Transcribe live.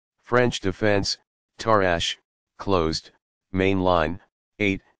French defense, Tarrasch, closed, main line,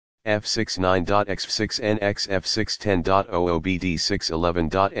 8, f6.9.x6nx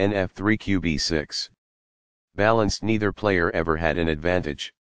f610.0obd611.nf3qb6. Balanced, neither player ever had an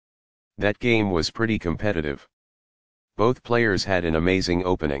advantage. That game was pretty competitive. Both players had an amazing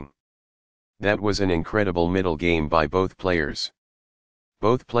opening. That was an incredible middle game by both players.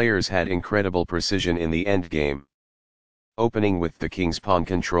 Both players had incredible precision in the endgame. Opening with the king's pawn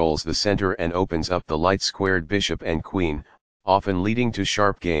controls the center and opens up the light-squared bishop and queen, often leading to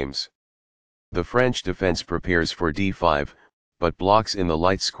sharp games. The French defense prepares for d5, but blocks in the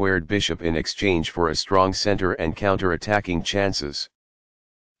light-squared bishop in exchange for a strong center and counter-attacking chances.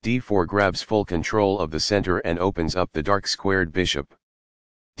 d4 grabs full control of the center and opens up the dark-squared bishop.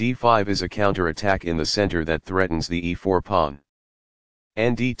 d5 is a counter-attack in the center that threatens the e4 pawn.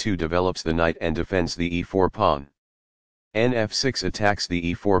 d2 develops the knight and defends the e4 pawn. f6 attacks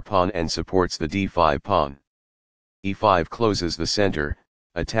the e4 pawn and supports the d5 pawn. e5 closes the center,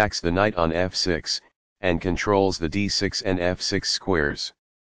 attacks the knight on f6, and controls the d6 and f6 squares.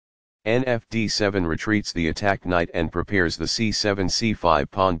 Nfd7 retreats the attacked knight and prepares the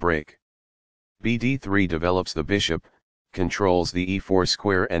c7-c5 pawn break. Bd3 develops the bishop, controls the e4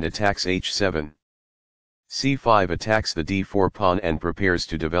 square and attacks h7. c5 attacks the d4 pawn and prepares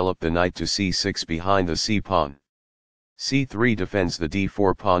to develop the knight to c6 behind the c pawn. c3 defends the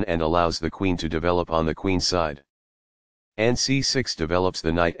d4 pawn and allows the queen to develop on the queen side. c6 develops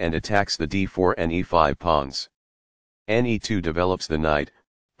the knight and attacks the d4 and e5 pawns. e2 develops the knight,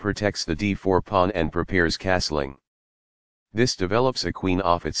 protects the d4 pawn and prepares castling. This develops a queen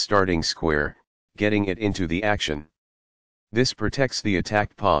off its starting square, getting it into the action. This protects the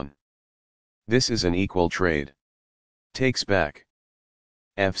attacked pawn. This is an equal trade. Takes back.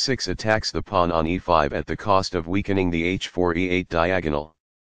 f6 attacks the pawn on e5 at the cost of weakening the h4-e8 diagonal.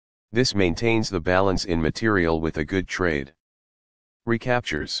 This maintains the balance in material with a good trade.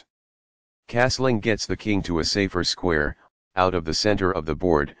 Recaptures. Castling gets the king to a safer square, out of the center of the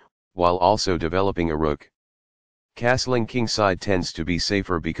board, while also developing a rook. Castling kingside tends to be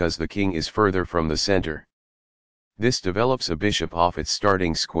safer because the king is further from the center. This develops a bishop off its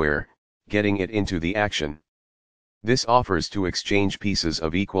starting square, getting it into the action. This offers to exchange pieces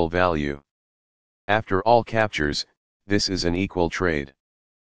of equal value. After all captures, this is an equal trade.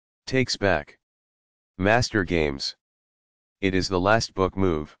 Takes back. Master Games. It is the last book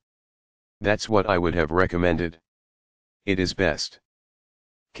move. That's what I would have recommended. It is best.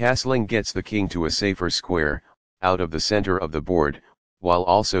 Castling gets the king to a safer square, out of the center of the board, while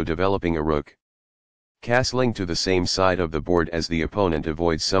also developing a rook. Castling to the same side of the board as the opponent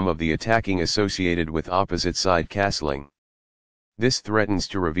avoids some of the attacking associated with opposite side castling. This threatens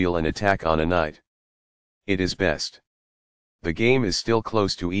to reveal an attack on a knight. It is best. The game is still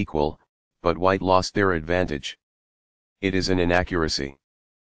close to equal, but white lost their advantage. It is an inaccuracy.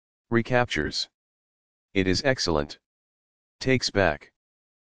 Recaptures. It is excellent. Takes back.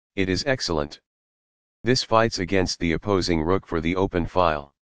 It is excellent. This fights against the opposing rook for the open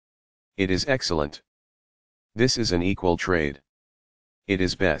file. It is excellent. This is an equal trade. It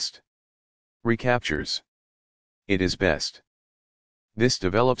is best. Recaptures. It is best. This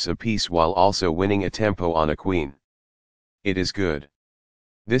develops a piece while also winning a tempo on a queen. It is good.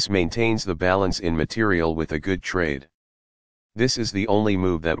 This maintains the balance in material with a good trade. This is the only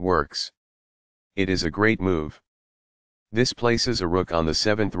move that works. It is a great move. This places a rook on the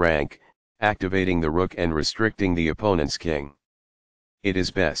 7th rank, activating the rook and restricting the opponent's king. It is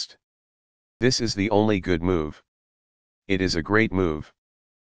best. This is the only good move. It is a great move.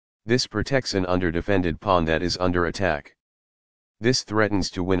 This protects an underdefended pawn that is under attack. This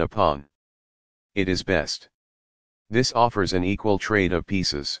threatens to win a pawn. It is best. This offers an equal trade of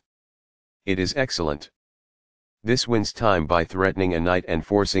pieces. It is excellent. This wins time by threatening a knight and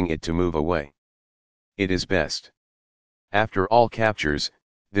forcing it to move away. It is best. After all captures,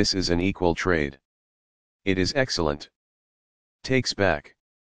 this is an equal trade. It is excellent. Takes back.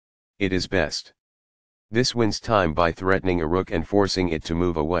 It is best. This wins time by threatening a rook and forcing it to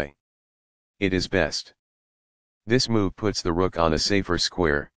move away. It is best. This move puts the rook on a safer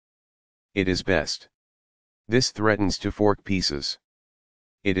square. It is best. This threatens to fork pieces.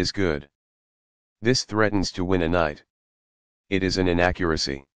 It is good. This threatens to win a knight. It is an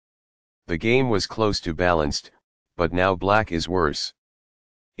inaccuracy. The game was close to balanced, but now black is worse.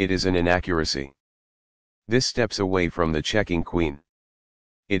 It is an inaccuracy. This steps away from the checking queen.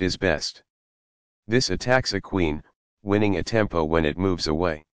 It is best. This attacks a queen, winning a tempo when it moves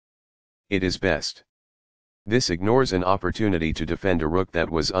away. It is best. This ignores an opportunity to defend a rook that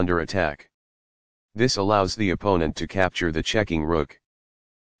was under attack. This allows the opponent to capture the checking rook.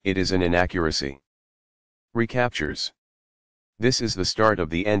 It is an inaccuracy. Recaptures. This is the start of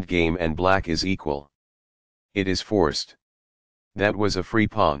the endgame and black is equal. It is forced. That was a free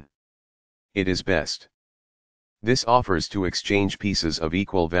pawn. It is best. This offers to exchange pieces of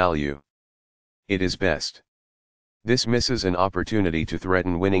equal value. It is best. This misses an opportunity to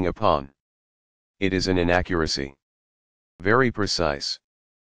threaten winning a pawn. It is an inaccuracy. Very precise.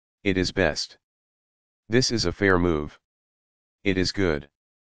 It is best. This is a fair move. It is good.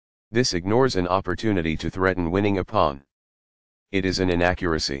 This ignores an opportunity to threaten winning a pawn. It is an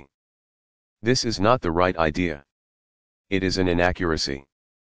inaccuracy. This is not the right idea. It is an inaccuracy.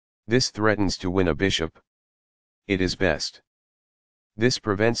 This threatens to win a bishop. It is best. This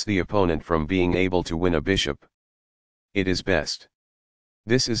prevents the opponent from being able to win a bishop. It is best.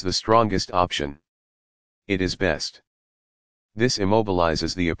 This is the strongest option. It is best. This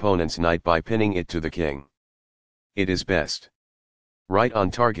immobilizes the opponent's knight by pinning it to the king. It is best. Right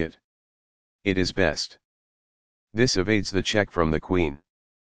on target. It is best. This evades the check from the queen.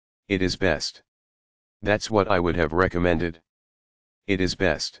 It is best. That's what I would have recommended. It is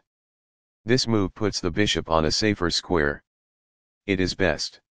best. This move puts the bishop on a safer square. It is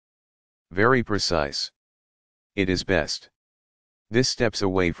best. Very precise. It is best. This steps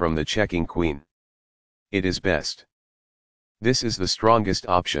away from the checking queen. It is best. This is the strongest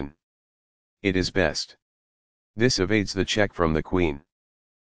option. It is best. This evades the check from the queen.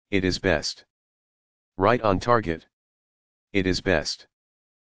 It is best. Right on target. It is best.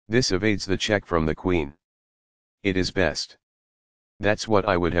 This evades the check from the queen. It is best. That's what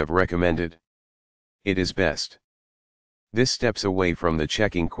I would have recommended. It is best. This steps away from the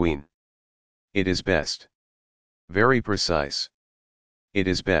checking queen. It is best. Very precise. It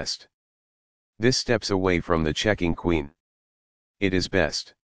is best. This steps away from the checking queen. It is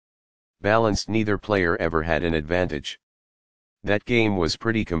best. Balanced. Neither player ever had an advantage. That game was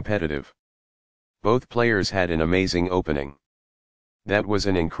pretty competitive. Both players had an amazing opening. That was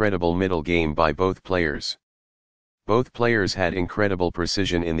an incredible middle game by both players. Both players had incredible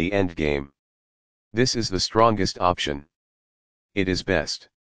precision in the end game. This is the strongest option. It is best.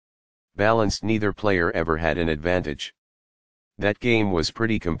 Balanced. Neither player ever had an advantage. That game was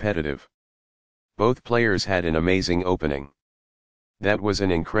pretty competitive. Both players had an amazing opening. That was an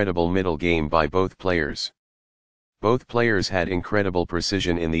incredible middle game by both players. Both players had incredible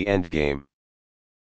precision in the end game.